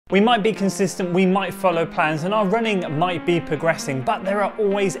We might be consistent, we might follow plans, and our running might be progressing, but there are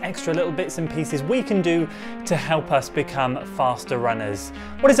always extra little bits and pieces we can do to help us become faster runners.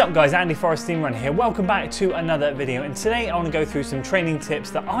 What is up guys, Andy Forrest Team Runner here. Welcome back to another video, and today I want to go through some training tips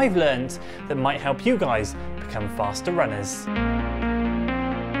that I've learned that might help you guys become faster runners.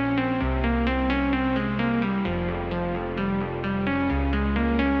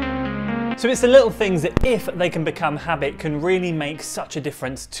 So it's the little things that, if they can become habit, can really make such a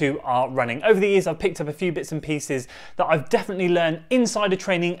difference to our running. Over the years, I've picked up a few bits and pieces that I've definitely learned inside of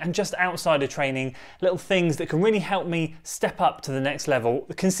training and just outside of training, little things that can really help me step up to the next level.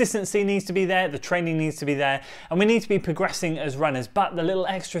 The consistency needs to be there, the training needs to be there, and we need to be progressing as runners, but the little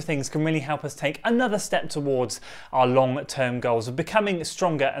extra things can really help us take another step towards our long-term goals of becoming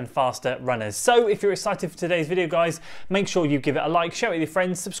stronger and faster runners. So if you're excited for today's video, guys, make sure you give it a like, share it with your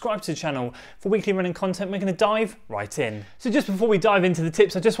friends, subscribe to the channel for weekly running content. We're going to dive right in. So just before we dive into the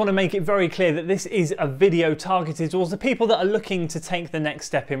tips, I just want to make it very clear that this is a video targeted towards the people that are looking to take the next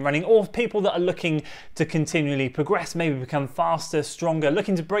step in running, or people that are looking to continually progress, maybe become faster, stronger,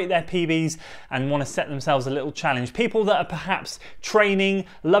 looking to break their PBs and want to set themselves a little challenge. People that are perhaps training,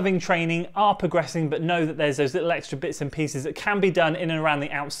 loving training, are progressing, but know that there's those little extra bits and pieces that can be done in and around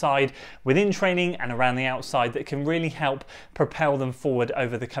the outside, within training and around the outside, that can really help propel them forward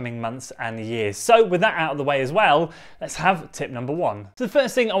over the coming months and years. So with that out of the way as well, let's have tip number one. So the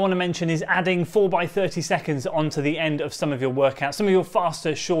first thing I want to mention is adding 4x30 seconds onto the end of some of your workouts. Some of your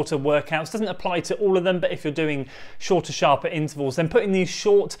faster, shorter workouts. Doesn't apply to all of them, but if you're doing shorter, sharper intervals, then putting these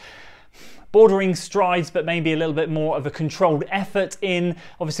short, bordering strides, but maybe a little bit more of a controlled effort in.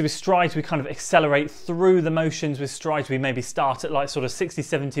 Obviously with strides, we kind of accelerate through the motions. With strides, we maybe start at like sort of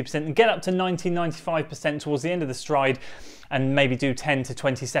 60-70% and get up to 90-95% towards the end of the stride, and maybe do 10 to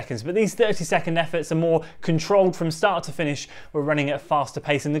 20 seconds. But these 30-second efforts are more controlled from start to finish. We're running at a faster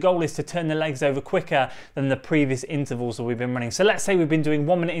pace, and the goal is to turn the legs over quicker than the previous intervals that we've been running. So let's say we've been doing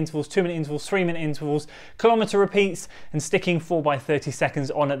 1-minute intervals, 2-minute intervals, 3-minute intervals, kilometer repeats, and sticking 4x30 seconds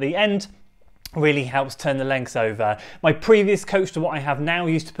on at the end really helps turn the legs over. My previous coach to what I have now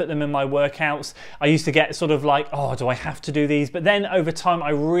used to put them in my workouts. I used to get sort of like, oh, do I have to do these? But then over time,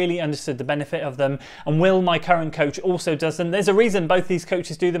 I really understood the benefit of them. And Will, my current coach, also does them. There's a reason both these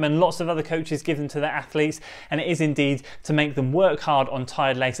coaches do them, and lots of other coaches give them to their athletes. And it is indeed to make them work hard on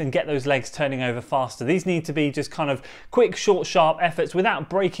tired legs and get those legs turning over faster. These need to be just kind of quick, short, sharp efforts without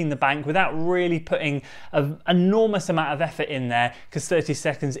breaking the bank, without really putting an enormous amount of effort in there, because 30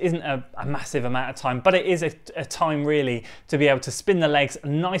 seconds isn't a massive amount of time, but it is a time really to be able to spin the legs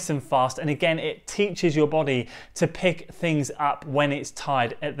nice and fast. And again, it teaches your body to pick things up when it's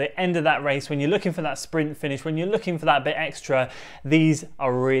tired. At the end of that race, when you're looking for that sprint finish, when you're looking for that bit extra, these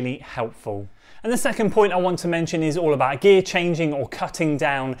are really helpful. And the second point I want to mention is all about gear changing or cutting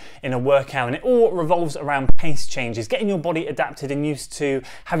down in a workout, and it all revolves around pace changes, getting your body adapted and used to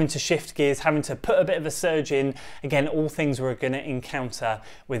having to shift gears, having to put a bit of a surge in. Again, all things we're going to encounter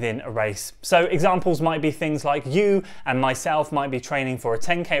within a race. So examples might be things like you and myself might be training for a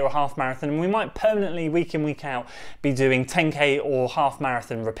 10K or a half marathon, and we might permanently week in, week out be doing 10K or half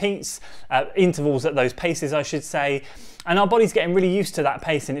marathon repeats, intervals at those paces I should say. And our body's getting really used to that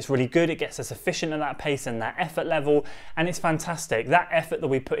pace, and it's really good. It gets us efficient at that pace and that effort level, and it's fantastic. That effort that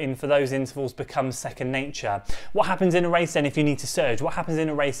we put in for those intervals becomes second nature. What happens in a race then if you need to surge? What happens in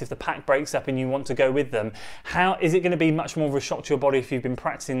a race if the pack breaks up and you want to go with them? How is it going to be much more of a shock to your body if you've been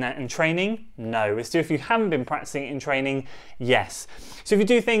practicing that in training? No. It's if you haven't been practicing it in training, yes. So if you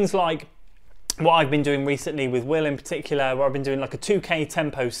do things like what I've been doing recently with Will in particular, where I've been doing like a 2K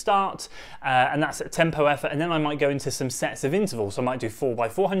tempo start, and that's a tempo effort, and then I might go into some sets of intervals. So I might do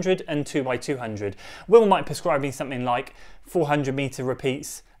 4x400 and 2x200. Will might prescribe me something like 400 meter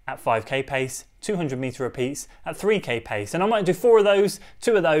repeats at 5K pace, 200 meter repeats at 3K pace. And I might do 4 of those,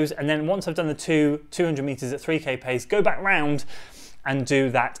 2 of those, and then once I've done the 200 meters at 3K pace, go back round and do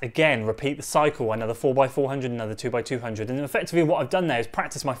that again, repeat the cycle, another 4x400, another 2x200. And effectively what I've done there is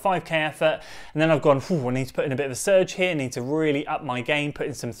practice my 5K effort, and then I've gone, I need to put in a bit of a surge here, I need to really up my game, put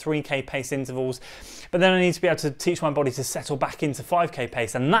in some 3K pace intervals, but then I need to be able to teach my body to settle back into 5K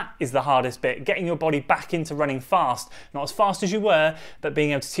pace, and that is the hardest bit, getting your body back into running fast, not as fast as you were, but being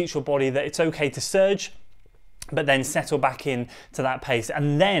able to teach your body that it's okay to surge, but then settle back in to that pace,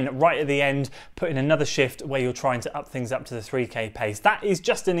 and then right at the end put in another shift where you're trying to up things up to the 3K pace. That is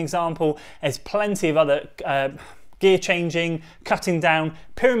just an example. There's plenty of other gear changing, cutting down,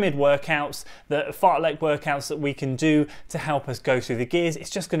 pyramid workouts, the fartlek workouts that we can do to help us go through the gears. It's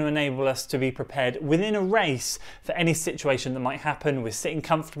just going to enable us to be prepared within a race for any situation that might happen. We're sitting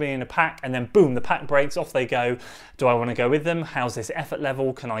comfortably in a pack and then boom, the pack breaks, off they go. Do I want to go with them? How's this effort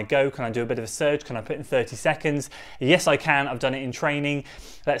level? Can I go? Can I do a bit of a surge? Can I put in 30 seconds? Yes, I can. I've done it in training.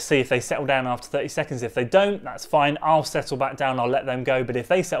 Let's see if they settle down after 30 seconds. If they don't, that's fine. I'll settle back down. I'll let them go. But if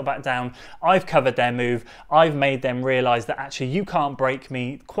they settle back down, I've covered their move. I've made them realize that actually you can't break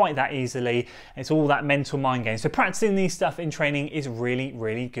me quite that easily. It's all that mental mind game. So practicing these stuff in training is really,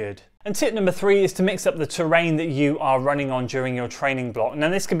 really good. And tip number 3 is to mix up the terrain that you are running on during your training block. Now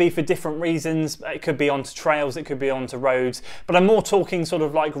this can be for different reasons. It could be onto trails, it could be onto roads, but I'm more talking sort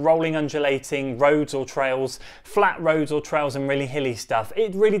of like rolling, undulating roads or trails, flat roads or trails, and really hilly stuff.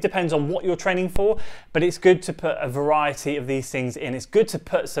 It really depends on what you're training for, but it's good to put a variety of these things in. It's good to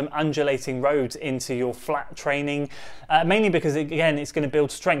put some undulating roads into your flat training, mainly because again, it's going to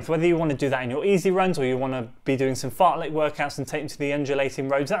build strength. Whether you want to do that in your easy runs or you want to be doing some fartlek workouts and take them to the undulating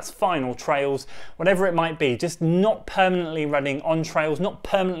roads, that's fine. Or trails, whatever it might be, just not permanently running on trails, not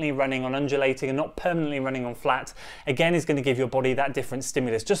permanently running on undulating, and not permanently running on flat, again, is going to give your body that different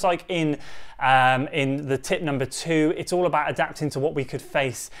stimulus. Just like in the tip number 2, it's all about adapting to what we could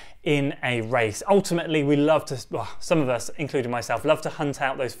face in a race. Ultimately, we love to, well, some of us, including myself, love to hunt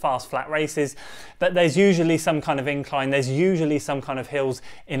out those fast flat races, but there's usually some kind of incline, there's usually some kind of hills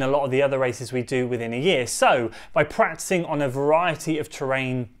in a lot of the other races we do within a year. So by practicing on a variety of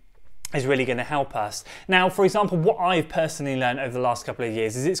terrain is really going to help us. Now, for example, what I've personally learned over the last couple of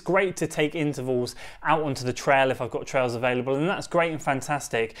years is it's great to take intervals out onto the trail if I've got trails available, and that's great and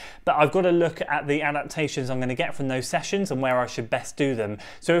fantastic, but I've got to look at the adaptations I'm going to get from those sessions and where I should best do them.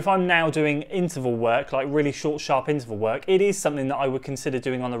 So if I'm now doing interval work, like really short, sharp interval work, it is something that I would consider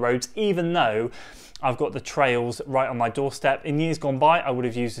doing on the roads, even though I've got the trails right on my doorstep. In years gone by, I would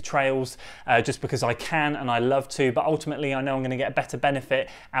have used the trails just because I can and I love to, but ultimately I know I'm going to get a better benefit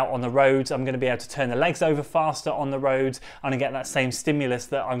out on the roads. I'm going to be able to turn the legs over faster on the roads. I'm going to get that same stimulus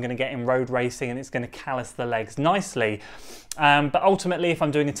that I'm going to get in road racing, and it's going to callus the legs nicely. But ultimately, if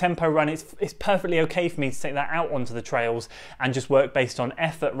I'm doing a tempo run, it's perfectly okay for me to take that out onto the trails and just work based on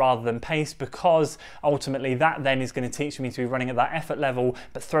effort rather than pace, because ultimately that then is going to teach me to be running at that effort level,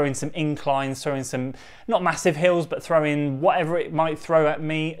 but throw in some inclines, throw in some, not massive hills, but throw in whatever it might throw at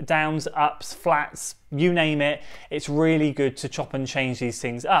me, downs, ups, flats, you name it. It's really good to chop and change these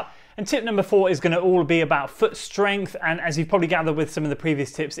things up. And tip number 4 is going to all be about foot strength, and as you've probably gathered with some of the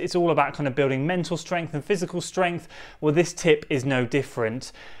previous tips, it's all about kind of building mental strength and physical strength. Well, this tip is no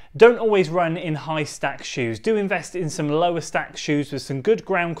different. Don't always run in high stack shoes. Do invest in some lower stack shoes with some good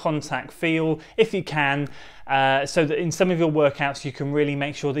ground contact feel if you can, so that in some of your workouts you can really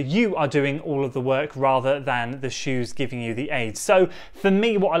make sure that you are doing all of the work rather than the shoes giving you the aid. So for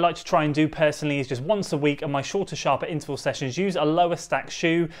me, what I like to try and do personally is just once a week on my shorter, sharper interval sessions, use a lower stack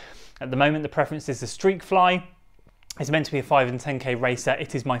shoe. At the moment, the preference is the Streak Fly. It's meant to be a 5 and 10k racer.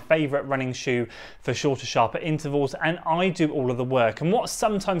 It is my favourite running shoe for shorter, sharper intervals, and I do all of the work. And what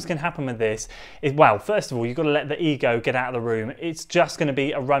sometimes can happen with this is, well, first of all, you've got to let the ego get out of the room. It's just going to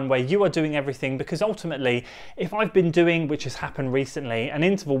be a run where you are doing everything, because ultimately, if I've been doing, which has happened recently, an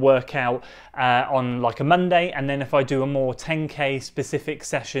interval workout on like a Monday, and then if I do a more 10k specific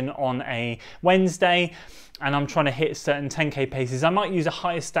session on a Wednesday, and I'm trying to hit certain 10k paces, I might use a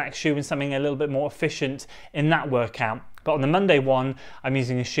higher stack shoe and something a little bit more efficient in that workout. But on the Monday one, I'm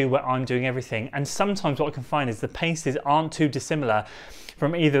using a shoe where I'm doing everything. And sometimes what I can find is the paces aren't too dissimilar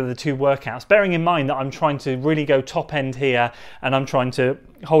from either of the two workouts, bearing in mind that I'm trying to really go top end here and I'm trying to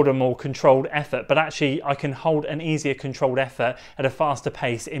hold a more controlled effort, but actually I can hold an easier controlled effort at a faster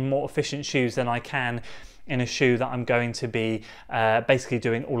pace in more efficient shoes than I can in a shoe that I'm going to be basically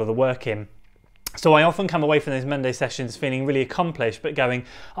doing all of the work in. So I often come away from those Monday sessions feeling really accomplished, but going,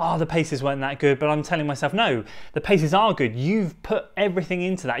 oh, the paces weren't that good. But I'm telling myself, no, the paces are good. You've put everything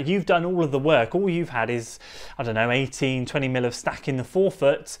into that. You've done all of the work. All you've had is, I don't know, 18, 20 mil of stack in the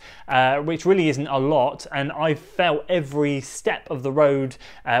forefoot, which really isn't a lot. And I've felt every step of the road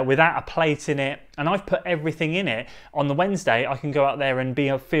without a plate in it. And I've put everything in it. On the Wednesday, I can go out there and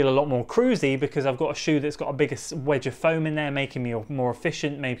feel a lot more cruisy because I've got a shoe that's got a bigger wedge of foam in there, making me more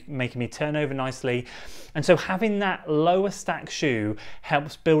efficient, making me turn over nicely. And so having that lower stack shoe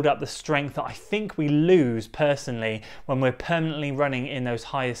helps build up the strength that I think we lose personally when we're permanently running in those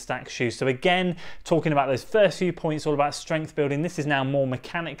higher stack shoes. So again, talking about those first few points, all about strength building, this is now more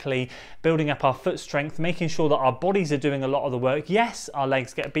mechanically building up our foot strength, making sure that our bodies are doing a lot of the work. Yes, our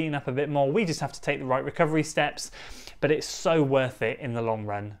legs get beaten up a bit more. We just have to take the right recovery steps, but it's so worth it in the long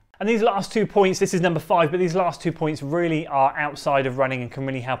run. And these last 2 points, this is number 5, but these last 2 points really are outside of running and can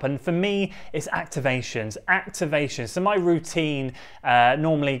really help. And for me, it's activations. So my routine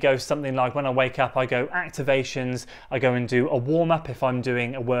normally goes something like, when I wake up, I go activations, I go and do a warm-up if I'm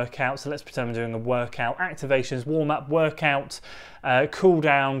doing a workout. So let's pretend I'm doing a workout. Activations, warm-up, workout, cool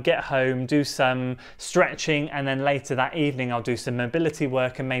down, get home, do some stretching, and then later that evening I'll do some mobility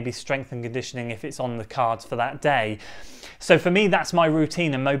work and maybe strength and conditioning if it's on the cards for that day. So for me, that's my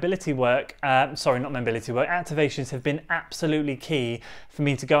routine, and mobility work, activations have been absolutely key for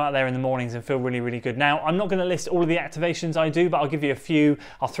me to go out there in the mornings and feel really, really good. Now, I'm not going to list all of the activations I do, but I'll give you a few.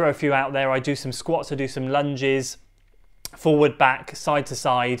 I'll throw a few out there. I do some squats, I do some lunges, forward, back, side to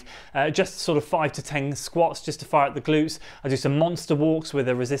side, just sort of 5 to 10 squats just to fire up the glutes. I do some monster walks with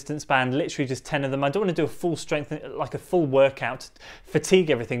a resistance band, literally just 10 of them. I don't want to do a full strength, like a full workout, fatigue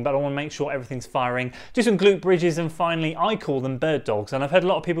everything, but I want to make sure everything's firing. Do some glute bridges, and finally, I call them bird dogs. And I've heard a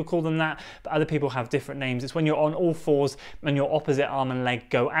lot of people call them that, but other people have different names. It's when you're on all fours and your opposite arm and leg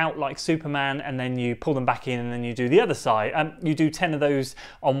go out like Superman, and then you pull them back in, and then you do the other side. You do 10 of those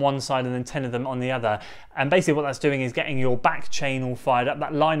on one side and then 10 of them on the other. And basically what that's doing is getting your back chain all fired up,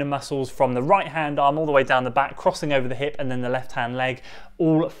 that line of muscles from the right hand arm all the way down the back, crossing over the hip, and then the left hand leg,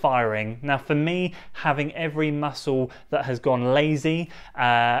 all firing. Now for me, having every muscle that has gone lazy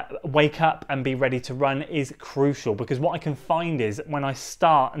wake up and be ready to run is crucial, because what I can find is when I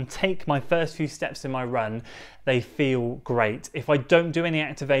start and take my first few steps in my run, they feel great. If I don't do any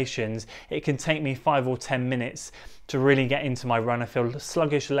activations, it can take me 5 or 10 minutes to really get into my run. I feel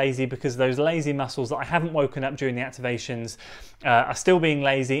sluggish, lazy, because those lazy muscles that I haven't woken up during the activations are still being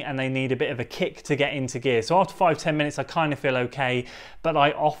lazy, and they need a bit of a kick to get into gear. So after 5-10 minutes, I kind of feel okay, but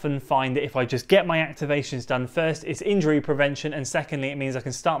I often find that if I just get my activations done first, it's injury prevention, and secondly, it means I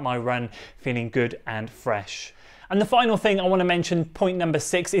can start my run feeling good and fresh. And the final thing I want to mention, point number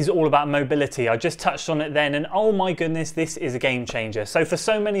 6, is all about mobility. I just touched on it then, and oh my goodness, this is a game changer. So for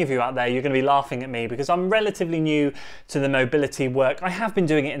so many of you out there, you're going to be laughing at me because I'm relatively new to the mobility work. I have been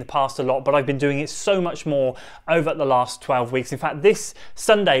doing it in the past a lot, but I've been doing it so much more over the last 12 weeks. In fact, this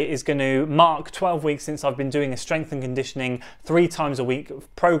Sunday is going to mark 12 weeks since I've been doing a strength and conditioning 3 times a week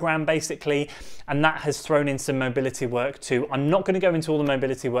program, basically, and that has thrown in some mobility work too. I'm not going to go into all the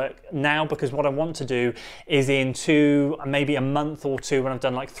mobility work now, because what I want to do is in maybe a month or 2, when I've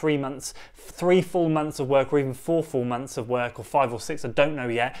done like 3 full months of work, or even 4 full months of work, or 5 or 6, I don't know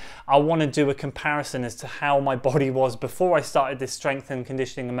yet. I want to do a comparison as to how my body was before I started this strength and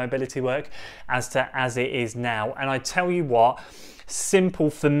conditioning and mobility work as it is now. And I tell you what,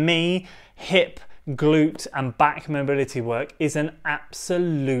 simple for me, hip, glute and back mobility work is an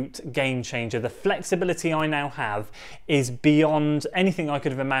absolute game changer. The flexibility I now have is beyond anything I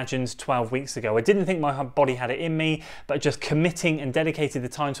could have imagined 12 weeks ago. I didn't think my body had it in me, but just committing and dedicated the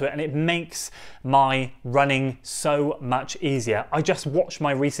time to it, and it makes my running so much easier. I just watch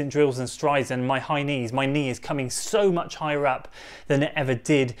my recent drills and strides, and my knee is coming so much higher up than it ever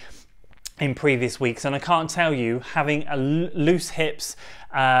did in previous weeks. And I can't tell you, having loose hips,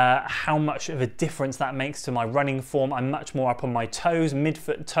 how much of a difference that makes to my running form. I'm much more up on my toes,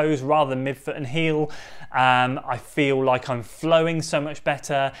 midfoot and toes rather than midfoot and heel. I feel like I'm flowing so much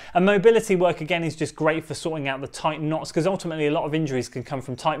better. And mobility work again is just great for sorting out the tight knots, because ultimately a lot of injuries can come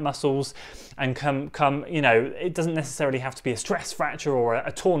from tight muscles, and it doesn't necessarily have to be a stress fracture or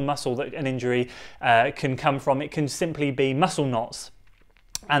a torn muscle that an injury can come from. It can simply be muscle knots,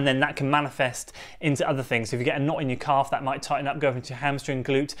 and then that can manifest into other things. So if you get a knot in your calf, that might tighten up, go into your hamstring,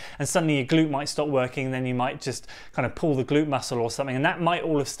 glute, and suddenly your glute might stop working, and then you might just kind of pull the glute muscle or something, and that might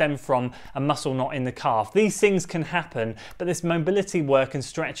all have stemmed from a muscle knot in the calf. These things can happen, but this mobility work and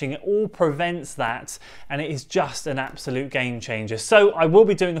stretching, it all prevents that, and it is just an absolute game changer. So I will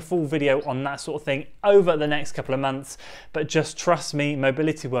be doing a full video on that sort of thing over the next couple of months, but just trust me,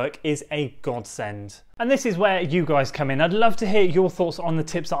 mobility work is a godsend. And this is where you guys come in. I'd love to hear your thoughts on the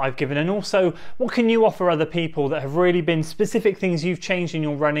tips that I've given, and also what can you offer other people that have really been specific things you've changed in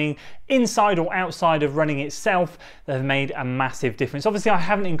your running, inside or outside of running itself, that have made a massive difference. Obviously I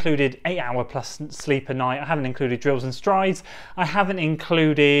haven't included 8-hour plus sleep a night, I haven't included drills and strides, I haven't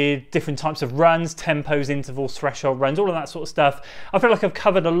included different types of runs, tempos, intervals, threshold runs, all of that sort of stuff. I feel like I've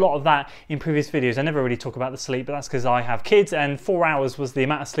covered a lot of that in previous videos. I never really talk about the sleep, but that's because I have kids, and 4 hours was the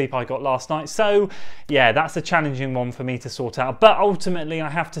amount of sleep I got last night. So yeah, that's a challenging one for me to sort out. But ultimately, I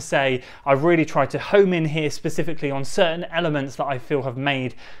have to say, I've really tried to home in here specifically on certain elements that I feel have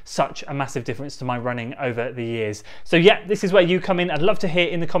made such a massive difference to my running over the years. So yeah, this is where you come in. I'd love to hear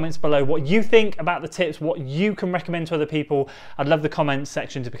in the comments below what you think about the tips, what you can recommend to other people. I'd love the comments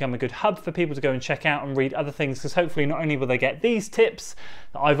section to become a good hub for people to go and check out and read other things, because hopefully not only will they get these tips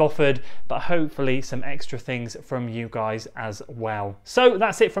that I've offered, but hopefully some extra things from you guys as well. So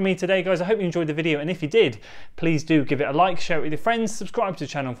that's it from me today, guys. I hope you enjoyed the video, and if you did, please do give it a like, share it with your friends, subscribe to the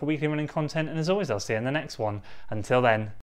channel for weekly running content, and as always, I'll see you in the next one. Until then.